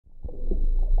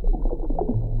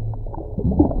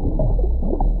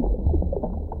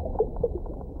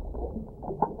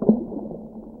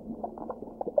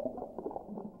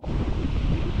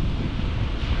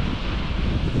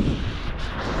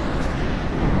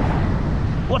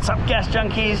What's up, gas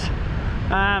junkies?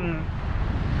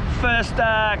 First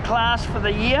class for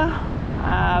the year,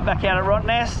 back out at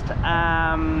Rottnest,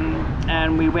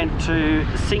 and we went to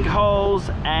Sinkholes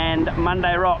and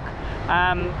Monday Rock.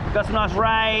 Got some nice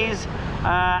rays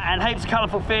and heaps of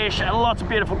colourful fish and lots of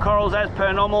beautiful corals as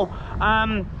per normal.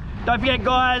 Don't forget,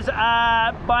 guys,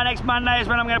 by next Monday is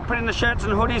when I'm going to put in the shirts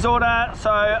and hoodies order,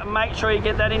 so make sure you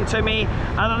get that into me.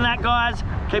 Other than that, guys,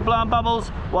 keep blowing bubbles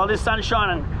while this sun's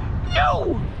shining.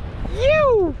 Yo!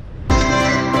 You!